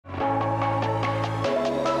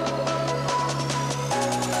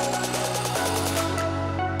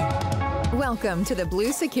Welcome to the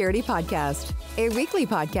Blue Security Podcast, a weekly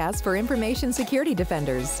podcast for information security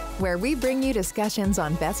defenders, where we bring you discussions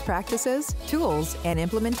on best practices, tools, and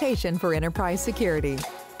implementation for enterprise security.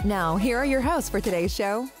 Now, here are your hosts for today's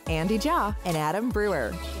show, Andy Jha and Adam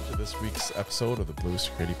Brewer. To this week's episode of the Blue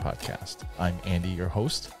Security Podcast. I'm Andy, your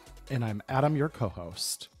host. And I'm Adam, your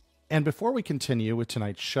co-host. And before we continue with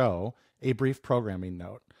tonight's show, a brief programming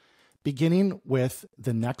note. Beginning with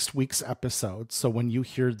the next week's episode. So when you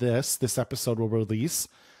hear this episode will release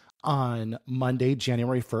on Monday,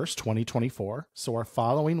 January 1st, 2024. So our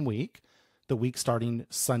following week, the week starting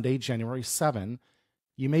Sunday, January 7,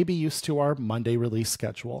 you may be used to our Monday release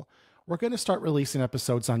schedule. We're going to start releasing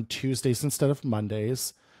episodes on Tuesdays instead of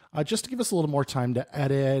Mondays, just to give us a little more time to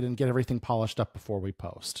edit and get everything polished up before we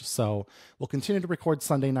post. So we'll continue to record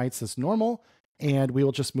Sunday nights as normal, and we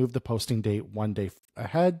will just move the posting date one day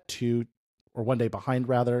behind to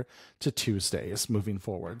Tuesdays moving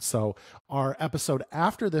forward. So our episode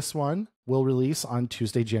after this one will release on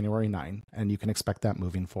Tuesday, January 9, and you can expect that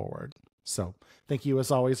moving forward. So thank you as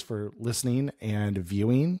always for listening and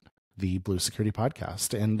viewing the Blue Security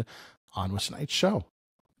Podcast, and on with tonight's show.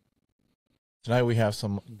 Tonight we have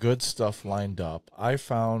some good stuff lined up. I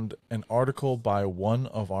found an article by one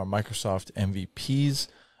of our Microsoft MVPs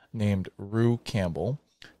named Rue Campbell,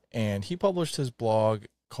 and he published his blog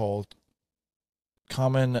called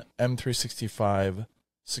Common M365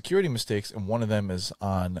 Security Mistakes, and one of them is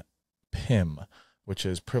on PIM, which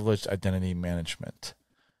is Privileged Identity Management.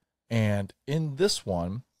 And in this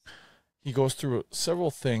one, he goes through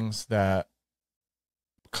several things that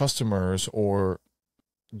customers or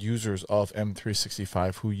users of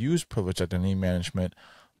M365 who use Privileged Identity Management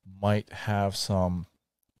might have some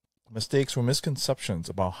mistakes or misconceptions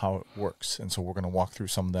about how it works. And so we're going to walk through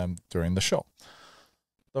some of them during the show.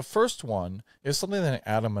 The first one is something that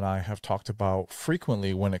Adam and I have talked about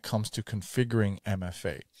frequently when it comes to configuring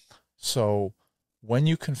MFA. So when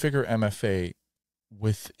you configure MFA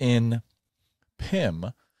within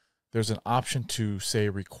PIM, there's an option to say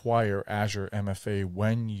require Azure MFA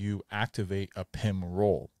when you activate a PIM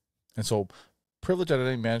role. And so Privileged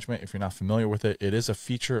Identity Management, if you're not familiar with it, it is a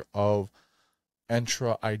feature of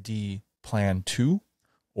Entra ID Plan 2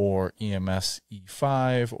 or EMS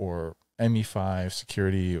E5 or ME5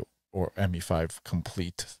 Security or ME5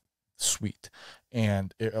 Complete Suite.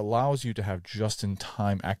 And it allows you to have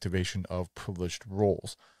just-in-time activation of privileged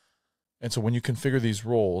roles. And so when you configure these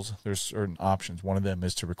roles, there's certain options. One of them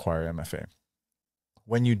is to require MFA.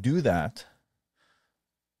 When you do that,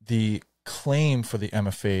 the claim for the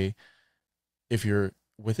MFA, if you're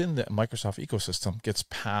within the Microsoft ecosystem, gets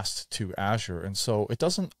passed to Azure. And so it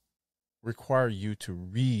doesn't require you to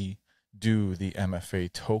redo the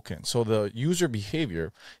MFA token. So the user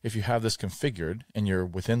behavior, if you have this configured and you're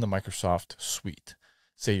within the Microsoft suite,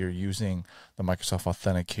 say you're using the Microsoft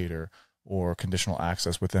Authenticator or conditional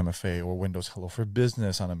access with MFA or Windows Hello for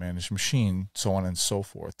Business on a managed machine, so on and so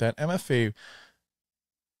forth, that MFA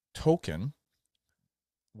token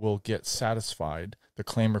will get satisfied, the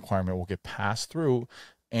claim requirement will get passed through,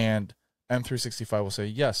 and M365 will say,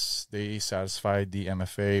 yes, they satisfied the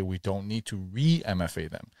MFA, we don't need to re-MFA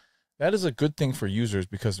them. That is a good thing for users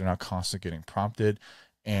because they're not constantly getting prompted,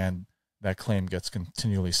 and that claim gets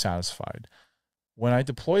continually satisfied. When I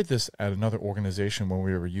deployed this at another organization when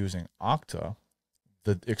we were using Okta,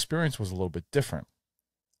 the experience was a little bit different.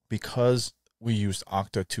 Because we used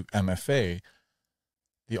Okta to MFA,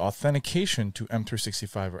 the authentication to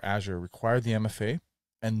M365 or Azure required the MFA,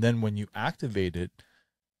 and then when you activate it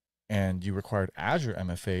and you required Azure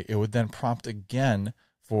MFA, it would then prompt again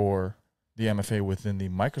for the MFA within the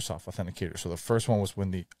Microsoft Authenticator. So the first one was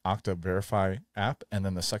when the Okta Verify app, and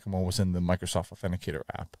then the second one was in the Microsoft Authenticator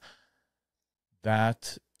app.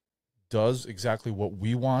 That does exactly what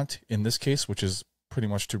we want in this case, which is pretty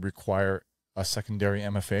much to require a secondary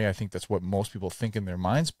MFA. I think that's what most people think in their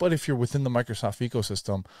minds. But if you're within the Microsoft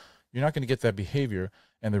ecosystem, you're not going to get that behavior.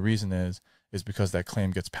 And the reason is because that claim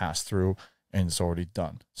gets passed through and it's already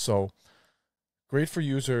done. So great for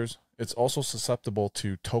users. It's also susceptible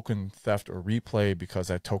to token theft or replay because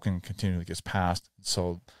that token continually gets passed.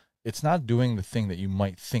 So it's not doing the thing that you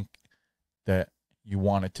might think that you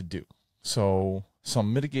want it to do. So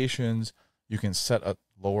some mitigations, you can set a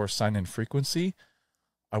lower sign-in frequency.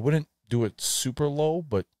 I wouldn't do it super low,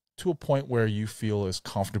 but to a point where you feel is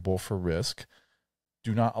comfortable for risk.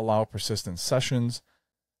 Do not allow persistent sessions.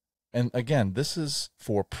 And again, this is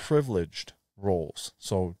for privileged roles.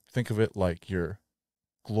 So think of it like your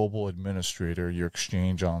global administrator, your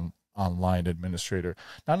Exchange online administrator,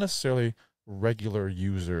 not necessarily regular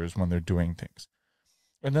users when they're doing things.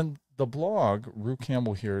 And then the blog, Rue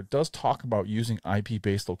Campbell here, does talk about using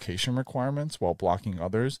IP-based location requirements while blocking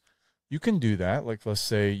others. You can do that. Like, let's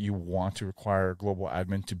say you want to require a global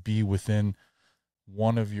admin to be within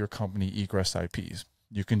one of your company egress IPs.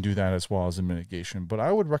 You can do that as well as a mitigation. But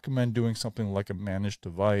I would recommend doing something like a managed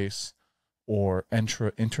device or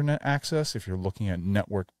internet access if you're looking at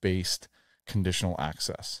network-based conditional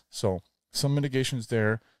access. So some mitigations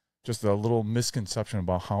there, just a little misconception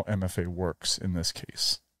about how MFA works in this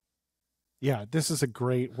case. Yeah, this is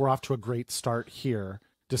we're off to a great start here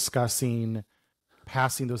discussing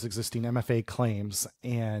passing those existing MFA claims,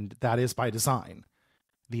 and that is by design.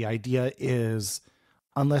 The idea is,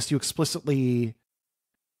 unless you explicitly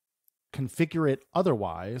configure it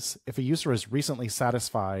otherwise, if a user has recently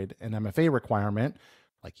satisfied an MFA requirement,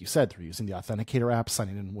 like you said, through using the Authenticator app,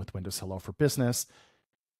 signing in with Windows Hello for Business,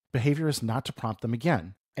 behavior is not to prompt them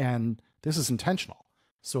again. And this is intentional.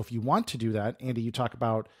 So if you want to do that, Andy, you talk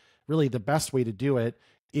about really the best way to do it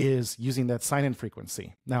is using that sign-in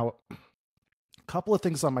frequency. Now, a couple of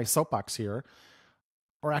things on my soapbox here,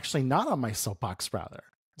 or actually not on my soapbox, rather.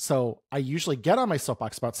 So I usually get on my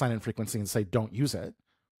soapbox about sign-in frequency and say, don't use it,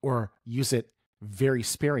 or use it very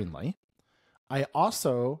sparingly. I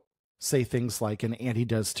also say things like, and Andy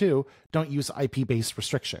does too, don't use IP-based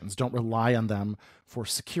restrictions. Don't rely on them for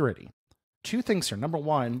security. Two things here. Number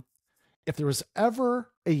one, if there was ever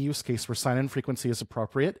a use case where sign-in frequency is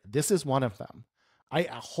appropriate, this is one of them. I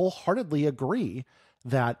wholeheartedly agree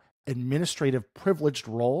that administrative privileged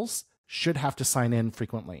roles should have to sign in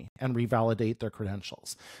frequently and revalidate their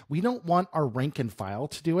credentials. We don't want our rank and file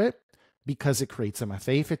to do it because it creates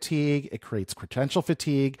MFA fatigue, it creates credential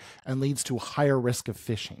fatigue, and leads to a higher risk of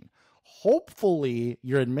phishing. Hopefully,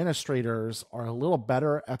 your administrators are a little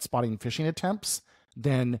better at spotting phishing attempts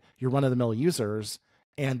than your run-of-the-mill users,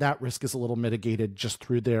 and that risk is a little mitigated just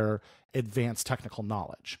through their advanced technical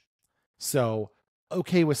knowledge. So,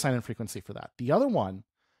 okay with sign-in frequency for that. The other one,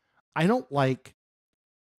 I don't like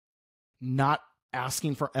not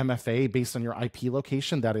asking for MFA based on your IP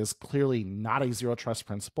location. That is clearly not a zero trust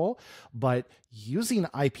principle, but using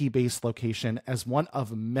IP-based location as one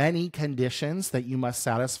of many conditions that you must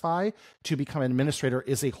satisfy to become an administrator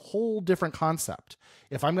is a whole different concept.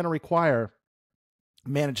 If I'm going to require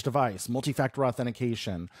managed device, multi-factor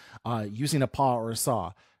authentication, using a PA or a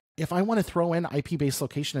SAW, if I want to throw in IP-based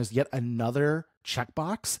location as yet another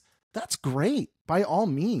checkbox, that's great. By all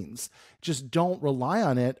means, just don't rely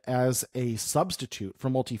on it as a substitute for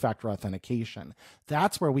multi-factor authentication.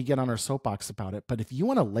 That's where we get on our soapbox about it. But if you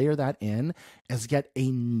want to layer that in as yet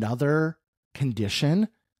another condition,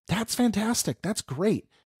 that's fantastic. That's great.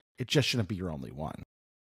 It just shouldn't be your only one.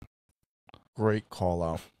 Great call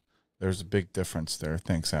out. There's a big difference there.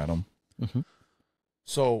 Thanks, Adam. Mm-hmm.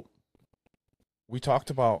 So we talked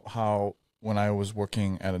about how when I was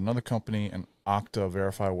working at another company and Okta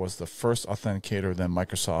Verify was the first authenticator, then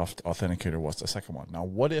Microsoft Authenticator was the second one. Now,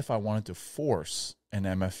 what if I wanted to force an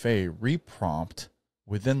MFA reprompt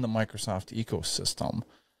within the Microsoft ecosystem?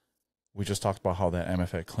 We just talked about how that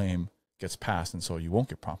MFA claim gets passed, and so you won't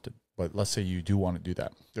get prompted. But let's say you do want to do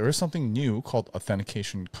that. There is something new called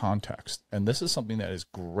authentication context, and this is something that is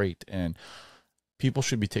great, and people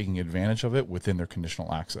should be taking advantage of it within their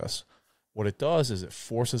conditional access. What it does is it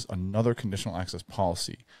forces another conditional access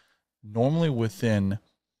policy. Normally within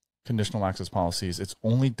conditional access policies, it's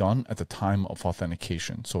only done at the time of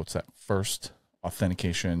authentication. So it's that first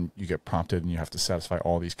authentication, you get prompted and you have to satisfy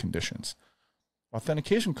all these conditions.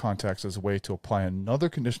 Authentication context is a way to apply another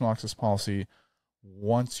conditional access policy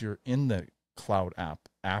once you're in the cloud app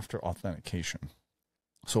after authentication.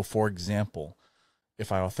 So for example,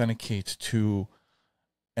 if I authenticate to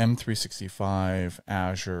M365,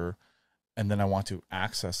 Azure, and then I want to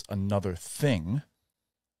access another thing,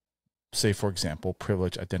 say, for example,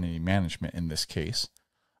 privilege identity management in this case,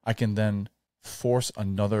 I can then force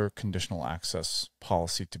another conditional access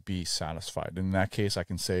policy to be satisfied. In that case, I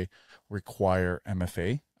can say require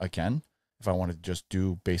MFA again. If I want to just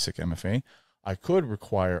do basic MFA, I could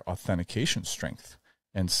require authentication strength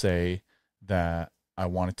and say that I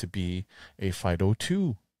want it to be a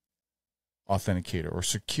FIDO2 authenticator, or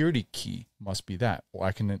security key must be that. Or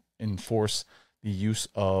I can enforce the use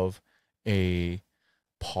of a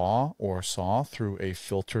PAW or SAW through a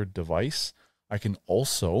filtered device. I can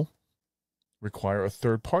also require a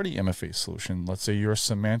third-party MFA solution. Let's say you're a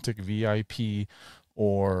Semantic VIP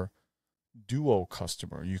or Duo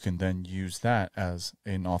customer. You can then use that as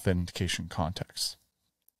an authentication context.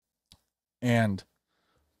 And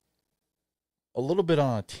a little bit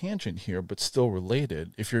on a tangent here, but still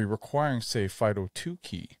related, if you're requiring, say, FIDO2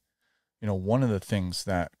 key, one of the things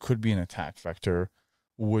that could be an attack vector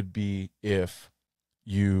would be if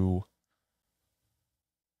you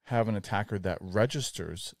have an attacker that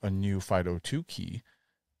registers a new FIDO2 key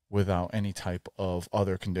without any type of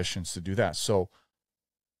other conditions to do that. So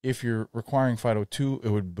if you're requiring FIDO2, it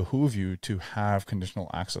would behoove you to have conditional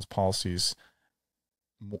access policies,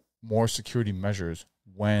 more security measures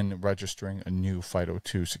when registering a new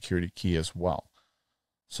FIDO2 security key as well.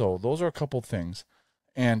 So those are a couple things.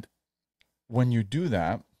 And when you do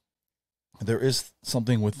that, there is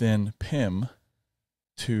something within PIM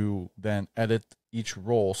to then edit each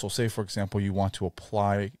role. So say, for example, you want to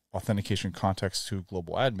apply authentication context to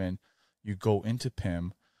global admin, you go into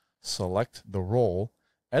PIM, select the role,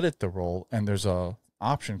 edit the role, and there's a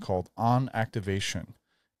option called on activation.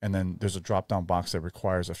 And then there's a drop-down box that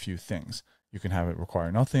requires a few things. You can have it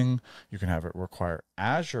require nothing. You can have it require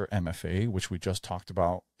Azure MFA, which we just talked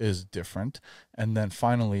about is different. And then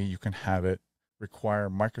finally, you can have it require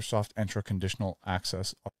Microsoft Entra conditional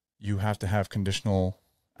access. You have to have conditional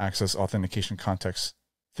access authentication context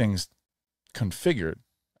things configured.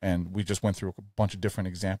 And we just went through a bunch of different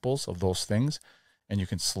examples of those things. And you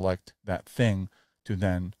can select that thing to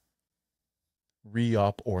then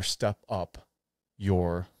re-up or step up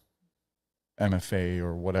your MFA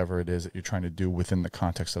or whatever it is that you're trying to do within the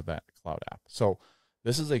context of that cloud app. So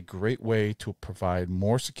this is a great way to provide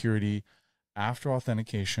more security after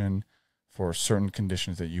authentication for certain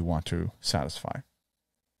conditions that you want to satisfy.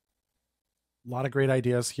 A lot of great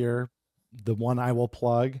ideas here. The one I will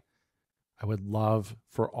plug, I would love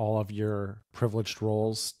for all of your privileged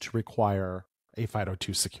roles to require a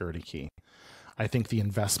FIDO2 security key. I think the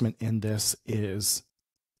investment in this is,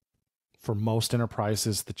 for most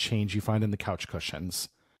enterprises, the change you find in the couch cushions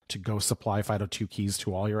to go supply FIDO2 keys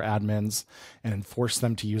to all your admins and enforce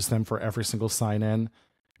them to use them for every single sign-in.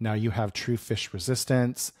 Now you have true phish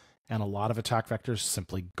resistance, and a lot of attack vectors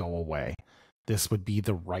simply go away. This would be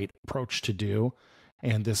the right approach to do.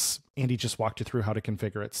 And this, Andy just walked you through how to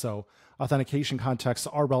configure it. So authentication contexts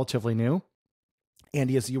are relatively new.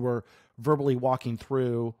 Andy, as you were verbally walking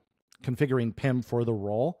through configuring PIM for the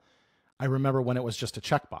role, I remember when it was just a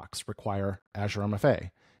checkbox, require Azure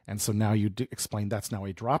MFA. And so now you explain that's now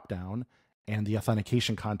a dropdown, and the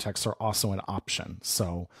authentication contexts are also an option.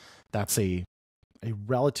 So that's a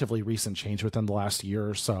relatively recent change within the last year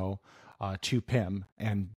or so to PIM,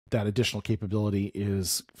 and that additional capability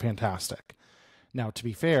is fantastic. Now, to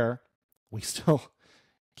be fair, we still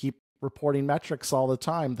keep reporting metrics all the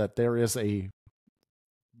time that there is a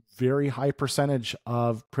very high percentage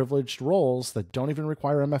of privileged roles that don't even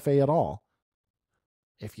require MFA at all.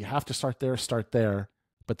 If you have to start there,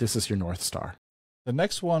 but this is your North Star. The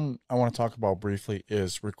next one I want to talk about briefly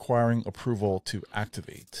is requiring approval to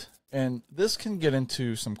activate. And this can get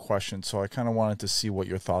into some questions, so I kind of wanted to see what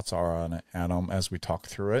your thoughts are on it, Adam, as we talk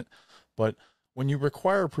through it. But when you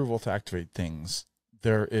require approval to activate things,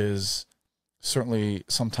 there is certainly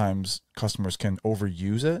sometimes customers can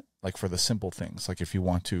overuse it, like for the simple things. Like if you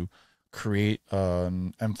want to create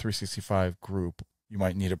an M365 group, you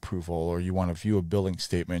might need approval, or you want to view a billing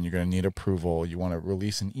statement, you're going to need approval. You want to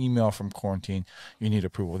release an email from quarantine, you need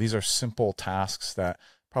approval. These are simple tasks that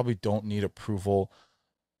probably don't need approval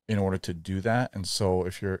in order to do that. And so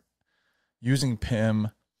if you're using PIM,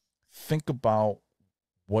 think about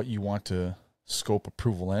what you want to scope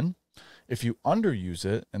approval in. If you underuse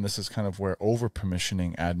it, and this is kind of where over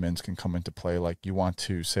permissioning admins can come into play, like you want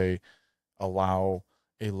to say, allow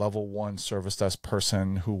a level 1 service desk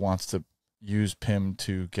person who wants to use PIM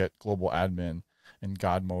to get global admin in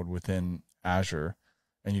God mode within Azure,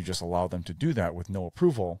 and you just allow them to do that with no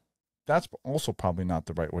approval, that's also probably not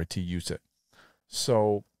the right way to use it.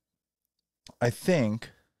 So I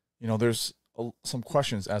think, there's some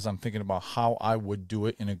questions as I'm thinking about how I would do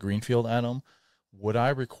it in a greenfield, Adam. Would I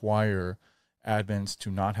require admins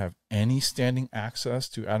to not have any standing access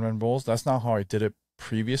to admin roles? That's not how I did it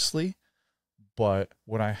previously, but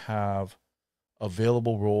would I have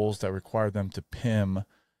available roles that require them to PIM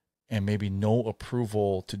and maybe no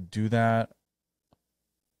approval to do that,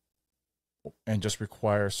 and just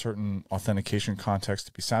require certain authentication context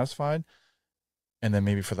to be satisfied? And then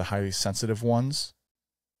maybe for the highly sensitive ones,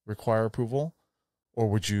 require approval? Or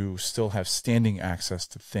would you still have standing access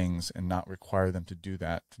to things and not require them to do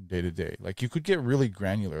that from day to day? Like you could get really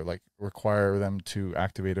granular, like require them to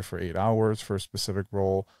activate it for 8 hours for a specific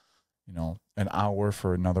role, an hour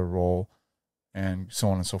for another role, and so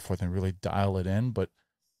on and so forth, and really dial it in. But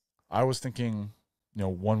I was thinking,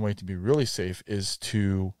 one way to be really safe is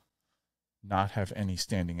to not have any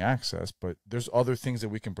standing access, but there's other things that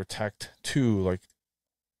we can protect too, like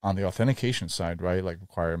on the authentication side, right? Like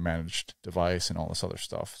require a managed device and all this other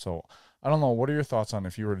stuff. So I don't know. What are your thoughts on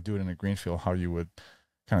if you were to do it in a greenfield, how you would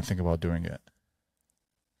kind of think about doing it?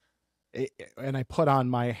 and I put on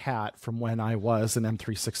my hat from when I was an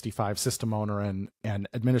M365 system owner and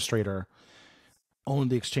administrator,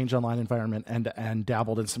 owned the Exchange Online environment and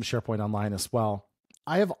dabbled in some SharePoint Online as well.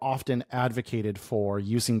 I have often advocated for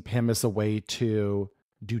using PIM as a way to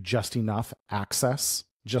do just enough access,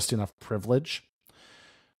 just enough privilege,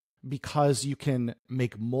 because you can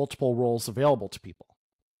make multiple roles available to people.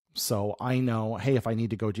 So I know, hey, if I need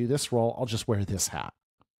to go do this role, I'll just wear this hat.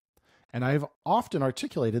 And I've often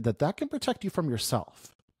articulated that that can protect you from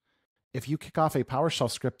yourself. If you kick off a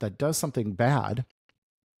PowerShell script that does something bad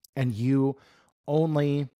and you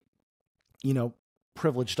only,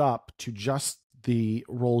 privileged up to just the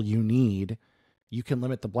role you need, you can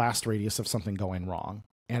limit the blast radius of something going wrong.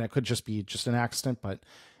 And it could just be just an accident, but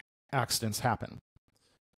accidents happen.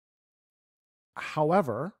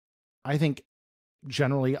 However, I think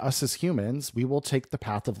generally us as humans, we will take the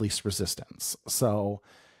path of least resistance. So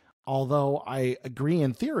although I agree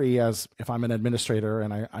in theory, as if I'm an administrator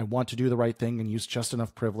and I want to do the right thing and use just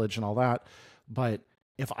enough privilege and all that, but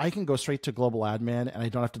if I can go straight to global admin and I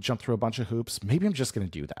don't have to jump through a bunch of hoops, maybe I'm just going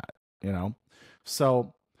to do that,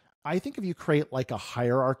 So I think if you create like a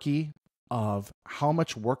hierarchy of how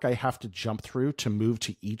much work I have to jump through to move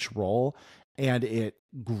to each role, and it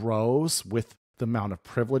grows with the amount of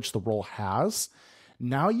privilege the role has,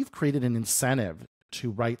 now you've created an incentive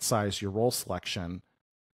to right size your role selection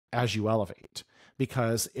as you elevate.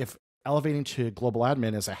 Because if elevating to global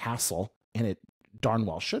admin is a hassle, and it darn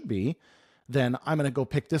well should be, then I'm going to go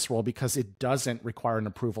pick this role because it doesn't require an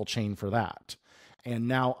approval chain for that. And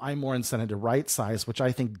now I'm more incented to right size, which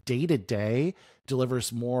I think day to day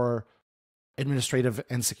delivers more administrative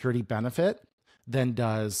and security benefit than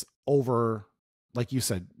does over, like you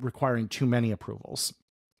said, requiring too many approvals.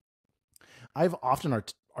 I've often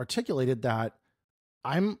articulated that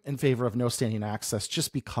I'm in favor of no standing access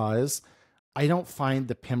just because I don't find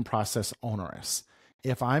the PIM process onerous.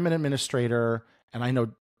 If I'm an administrator and I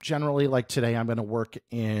know generally, like today, I'm going to work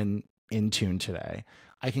in Intune today,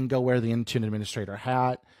 I can go wear the Intune administrator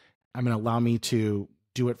hat. I'm going to allow me to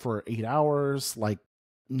do it for 8 hours, like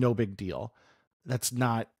no big deal. That's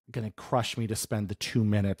not going to crush me to spend the 2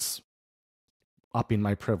 minutes upping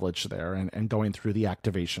my privilege there and going through the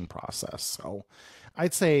activation process. So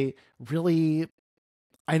I'd say really,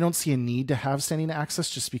 I don't see a need to have standing access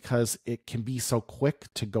just because it can be so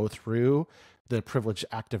quick to go through the privilege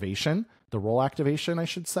activation, the role activation, I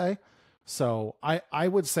should say. So I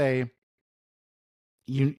would say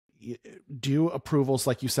you do approvals,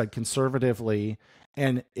 like you said, conservatively.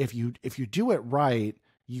 And if you do it right,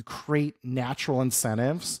 you create natural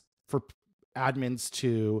incentives for admins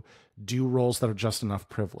to do roles that are just enough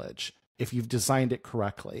privilege. If you've designed it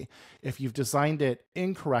correctly. If you've designed it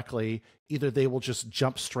incorrectly, either they will just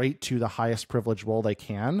jump straight to the highest privilege role they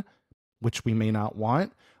can, which we may not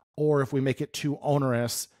want, or if we make it too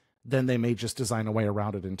onerous, then they may just design a way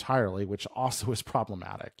around it entirely, which also is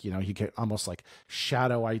problematic. You get almost like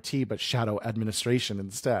shadow IT, but shadow administration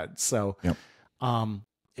instead. So yep.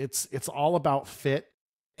 It's all about fit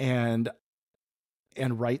and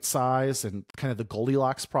right size and kind of the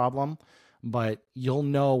Goldilocks problem. But you'll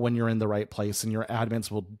know when you're in the right place, and your admins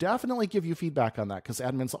will definitely give you feedback on that, because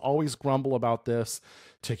admins always grumble about this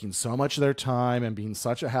taking so much of their time and being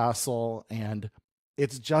such a hassle. And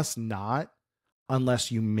it's just not, unless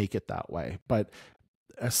you make it that way. But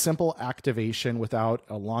a simple activation without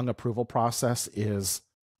a long approval process is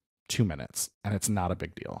 2 minutes, and it's not a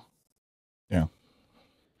big deal. Yeah.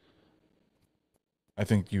 I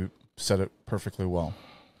think you said it perfectly well.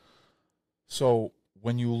 So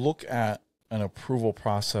when you look at an approval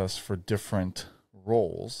process for different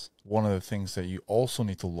roles, one of the things that you also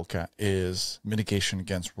need to look at is mitigation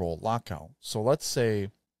against role lockout. So let's say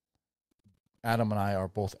Adam and I are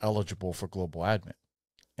both eligible for global admin,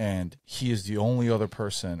 and he is the only other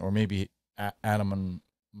person, or maybe Adam and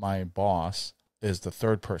my boss is the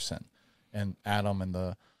third person, and Adam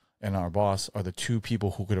and our boss are the two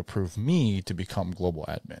people who could approve me to become global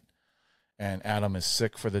admin. And Adam is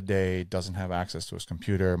sick for the day, doesn't have access to his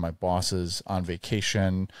computer. My boss is on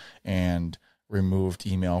vacation and removed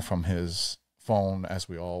email from his phone, as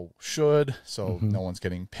we all should, so no one's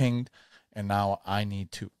getting pinged. And now I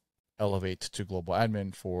need to elevate to global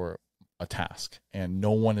admin for a task, and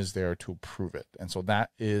no one is there to approve it. And so that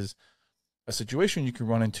is a situation you can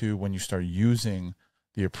run into when you start using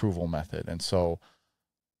the approval method. And so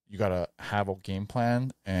you got to have a game plan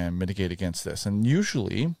and mitigate against this. And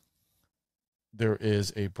usually there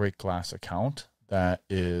is a break glass account that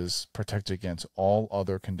is protected against all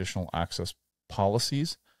other conditional access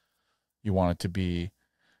policies. You want it to be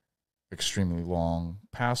extremely long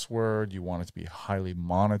password. You want it to be highly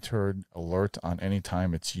monitored, alert on any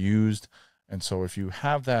time it's used. And so if you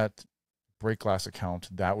have that break glass account,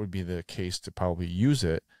 that would be the case to probably use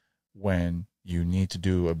it when you need to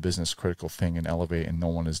do a business critical thing in Elevate and no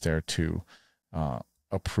one is there to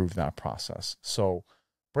approve that process. So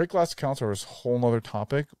break glass accounts are a whole nother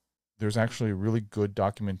topic. There's actually really good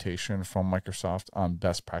documentation from Microsoft on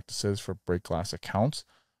best practices for break glass accounts,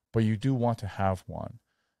 but you do want to have one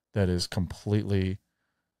that is completely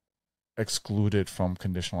excluded from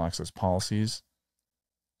conditional access policies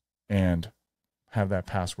and have that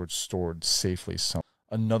password stored safely. So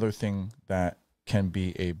another thing that can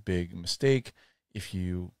be a big mistake if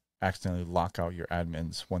you accidentally lock out your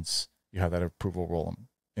admins once you have that approval role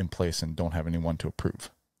in place and don't have anyone to approve.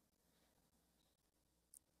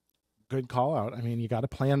 Good call out. I mean, you got to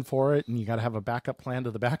plan for it, and you got to have a backup plan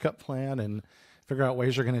to the backup plan and figure out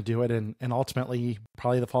ways you're going to do it. And ultimately,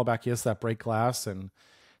 probably the fallback is that break glass. And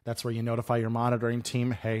that's where you notify your monitoring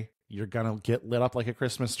team, hey, you're going to get lit up like a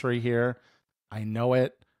Christmas tree here. I know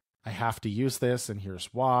it. I have to use this, and here's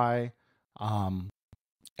why. And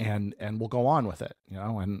we'll go on with it, you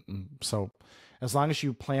know. And so as long as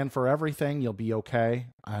you plan for everything, you'll be okay.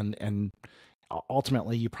 And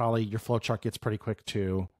ultimately, your flowchart gets pretty quick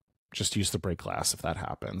to just use the break glass if that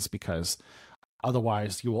happens, because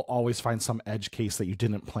otherwise you will always find some edge case that you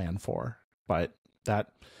didn't plan for. But that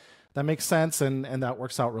makes sense, and that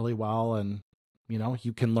works out really well. And, you know,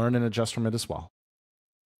 you can learn and adjust from it as well.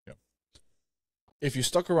 Yep. If you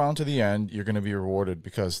stuck around to the end, you're going to be rewarded,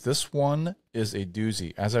 because this one is a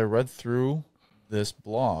doozy. As I read through this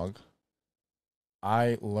blog,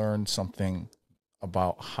 I learned something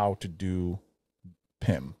about how to do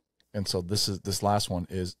PIM. And so this last one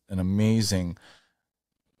is an amazing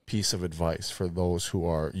piece of advice for those who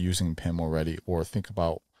are using PIM already or think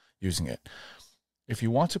about using it. If you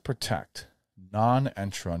want to protect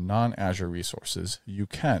non-Entra, non-Azure resources, you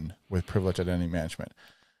can with privileged identity management.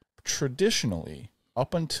 Traditionally,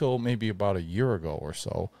 up until maybe about a year ago or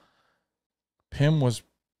so, PIM was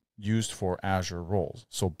used for Azure roles.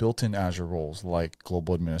 So built-in Azure roles like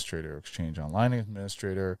Global Administrator, Exchange Online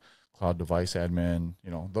Administrator, Cloud Device Admin, you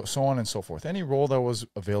know, so on and so forth. Any role that was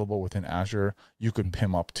available within Azure, you could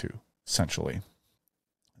PIM up to, essentially.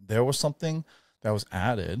 There was something that was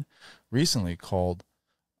added recently called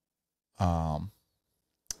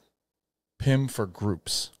PIM for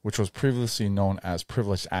groups, which was previously known as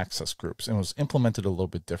privileged access groups, and was implemented a little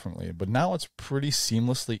bit differently. But now it's pretty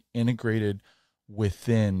seamlessly integrated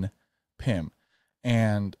within PIM.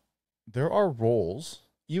 And there are roles,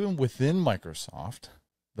 even within Microsoft,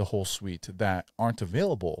 the whole suite, that aren't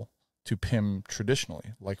available to PIM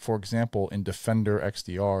traditionally. Like, for example, in Defender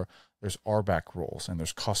XDR, there's RBAC roles and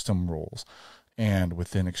there's custom roles. And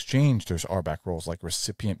within Exchange, there's RBAC roles like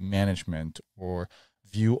recipient management or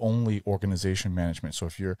view-only organization management. So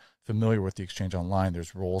if you're familiar with the Exchange Online,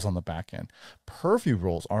 there's roles on the back end. Purview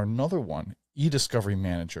roles are another one. E-Discovery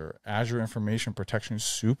Manager, Azure Information Protection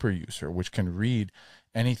Super User, which can read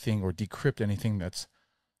anything or decrypt anything that's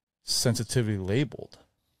sensitivity labeled.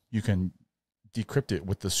 You can decrypt it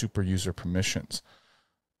with the super user permissions.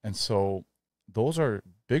 And so those are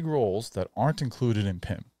big roles that aren't included in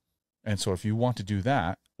PIM. And so if you want to do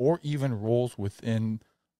that, or even roles within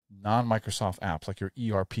non-Microsoft apps like your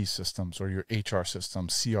ERP systems or your HR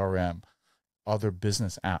systems, CRM, other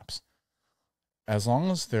business apps, as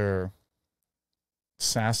long as they're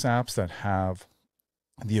SaaS apps that have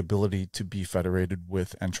the ability to be federated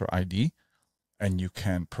with Entra ID, and you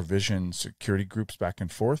can provision security groups back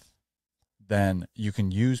and forth, then you can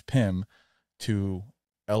use PIM to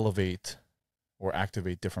elevate or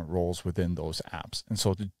activate different roles within those apps. And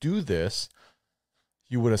so to do this,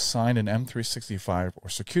 you would assign an M365 or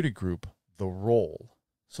security group the role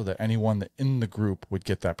so that anyone in the group would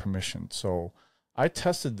get that permission. So I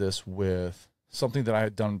tested this with something that I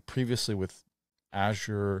had done previously with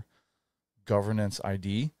Azure Governance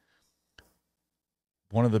ID.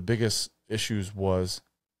 One of the biggest issues was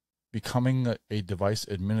becoming a device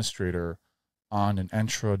administrator on an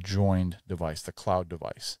Entra joined device, the cloud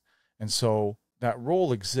device. And so that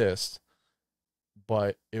role exists,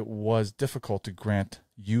 but it was difficult to grant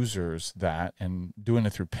users that, and doing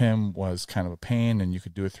it through PIM was kind of a pain, and you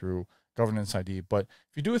could do it through Governance ID. But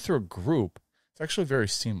if you do it through a group, it's actually very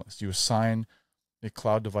seamless. You assign a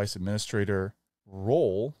cloud device administrator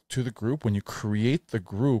role to the group. When you create the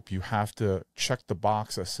group, you have to check the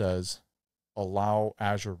box that says allow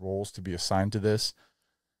Azure roles to be assigned to this.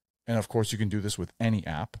 And of course, you can do this with any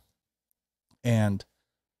app. And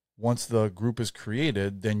once the group is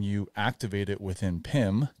created, then you activate it within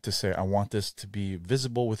PIM to say, I want this to be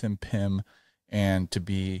visible within PIM and to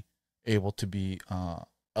be able to be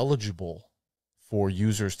eligible for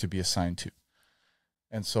users to be assigned to.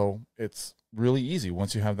 And so it's really easy.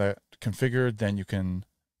 Once you have that configured, then you can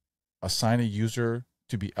assign a user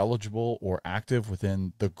to be eligible or active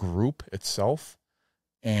within the group itself.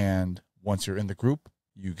 And once you're in the group,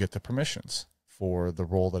 you get the permissions for the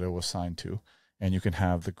role that it was assigned to. And you can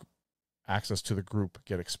have the access to the group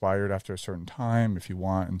get expired after a certain time if you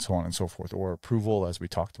want, and so on and so forth, or approval, as we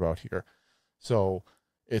talked about here. So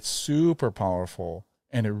it's super powerful,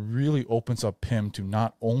 and it really opens up PIM to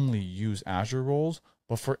not only use Azure roles,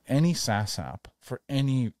 but for any SaaS app, for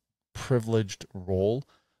any privileged role,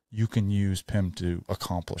 you can use PIM to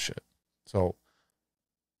accomplish it. So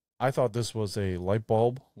I thought this was a light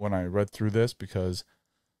bulb when I read through this, because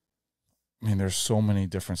I mean, there's so many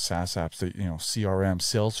different SaaS apps that, you know, CRM,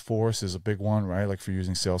 Salesforce is a big one, right? Like for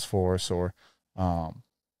using Salesforce, or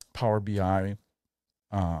Power BI,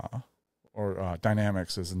 or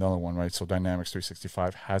Dynamics is another one, right? So Dynamics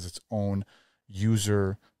 365 has its own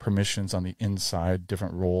user permissions on the inside,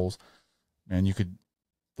 different roles. And you could,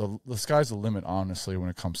 the sky's the limit, honestly, when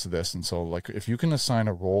it comes to this. And so, like, if you can assign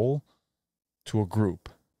a role to a group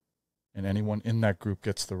and anyone in that group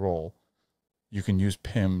gets the role, you can use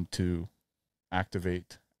PIM to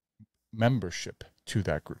activate membership to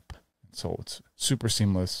that group. So it's super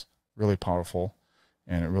seamless, really powerful,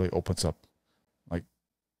 and it really opens up like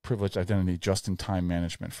privileged identity just-in-time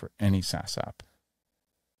management for any SaaS app.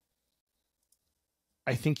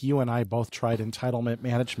 I think you and I both tried entitlement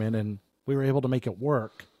management, and we were able to make it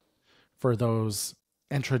work for those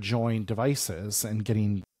intra-join devices and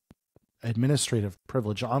getting administrative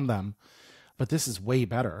privilege on them. But this is way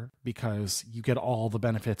better because you get all the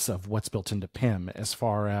benefits of what's built into PIM, as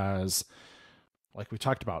far as, like we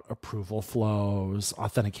talked about, approval flows,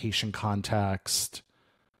 authentication context.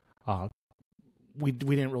 We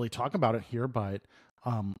didn't really talk about it here, but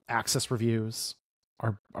access reviews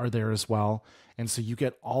are there as well. And so you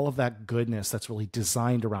get all of that goodness that's really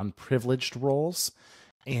designed around privileged roles.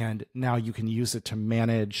 And now you can use it to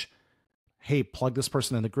manage, hey, plug this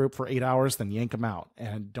person in the group for 8 hours, then yank them out,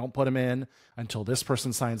 and don't put them in until this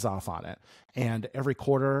person signs off on it. And every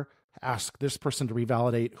quarter, ask this person to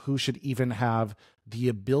revalidate who should even have the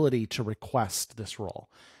ability to request this role.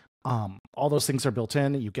 All those things are built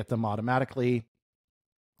in. You get them automatically.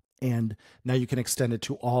 And now you can extend it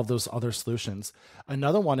to all of those other solutions.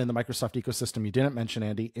 Another one in the Microsoft ecosystem you didn't mention,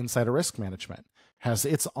 Andy, Insider Risk Management, has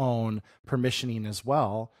its own permissioning as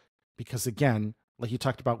well. Because again, like you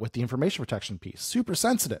talked about with the information protection piece, super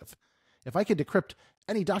sensitive. If I could decrypt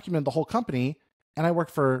any document in the whole company, and I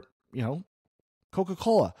work for, you know,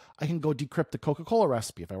 Coca-Cola, I can go decrypt the Coca-Cola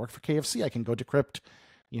recipe. If I work for KFC, I can go decrypt,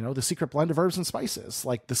 you know, the secret blend of herbs and spices.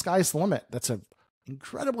 Like, the sky's the limit. That's an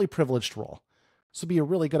incredibly privileged role. So it'd be a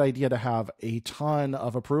really good idea to have a ton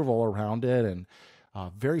of approval around it, and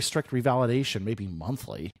very strict revalidation, maybe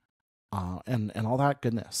monthly, and all that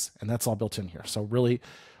goodness. And that's all built in here. So really,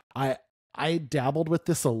 I dabbled with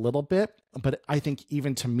this a little bit, but I think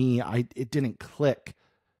even to me, it didn't click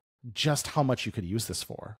just how much you could use this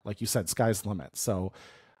for. Like you said, sky's the limit. So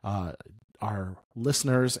our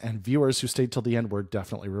listeners and viewers who stayed till the end were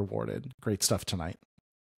definitely rewarded. Great stuff tonight.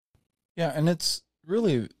 Yeah, and it's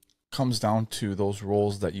really comes down to those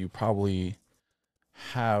roles that you probably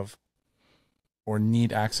have or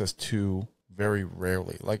need access to very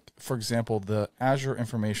rarely. Like, for example, the Azure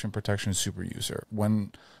Information Protection Super User.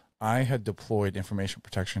 When I had deployed information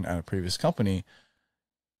protection at a previous company,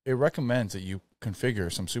 it recommends that you configure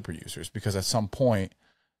some super users, because at some point,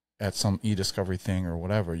 at some e-discovery thing or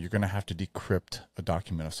whatever, you're going to have to decrypt a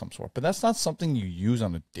document of some sort. But that's not something you use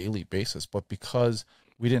on a daily basis. But because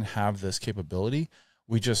we didn't have this capability,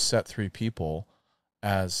 we just set 3 people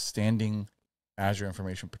as standing Azure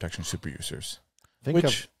Information Protection super users.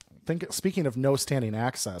 Speaking of no standing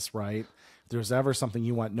access, right? If there's ever something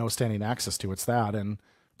you want no standing access to, it's that. And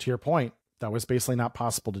to your point, that was basically not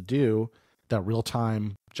possible to do, that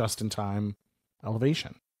real-time, just-in-time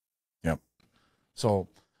elevation. Yep. So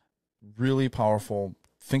really powerful.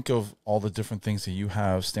 Think of all the different things that you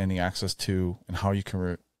have standing access to and how you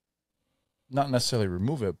can not necessarily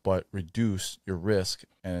remove it, but reduce your risk,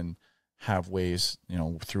 and have ways, you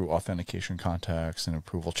know, through authentication contacts and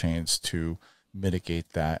approval chains to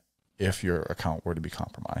mitigate that if your account were to be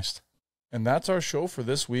compromised. And that's our show for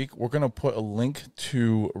this week. We're going to put a link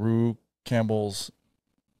to Rue Campbell's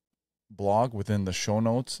blog within the show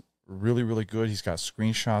notes. Really, really good. He's got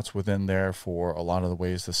screenshots within there for a lot of the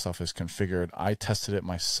ways this stuff is configured. I tested it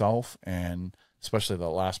myself, and especially the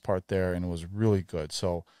last part there, and it was really good.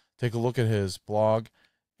 So take a look at his blog,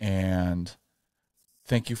 and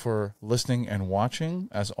Thank you for listening and watching.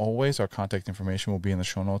 As always, our contact information will be in the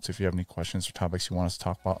show notes if you have any questions or topics you want us to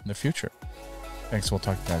talk about in the future. Thanks. We'll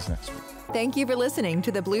talk to you guys next week. Thank you for listening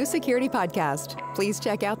to the Blue Security Podcast. Please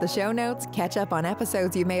check out the show notes, catch up on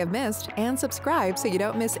episodes you may have missed, and subscribe so you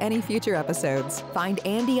don't miss any future episodes. Find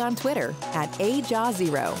Andy on Twitter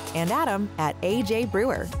 @AJaw0 and Adam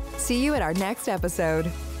 @AJBrewer. See you at our next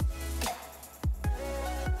episode.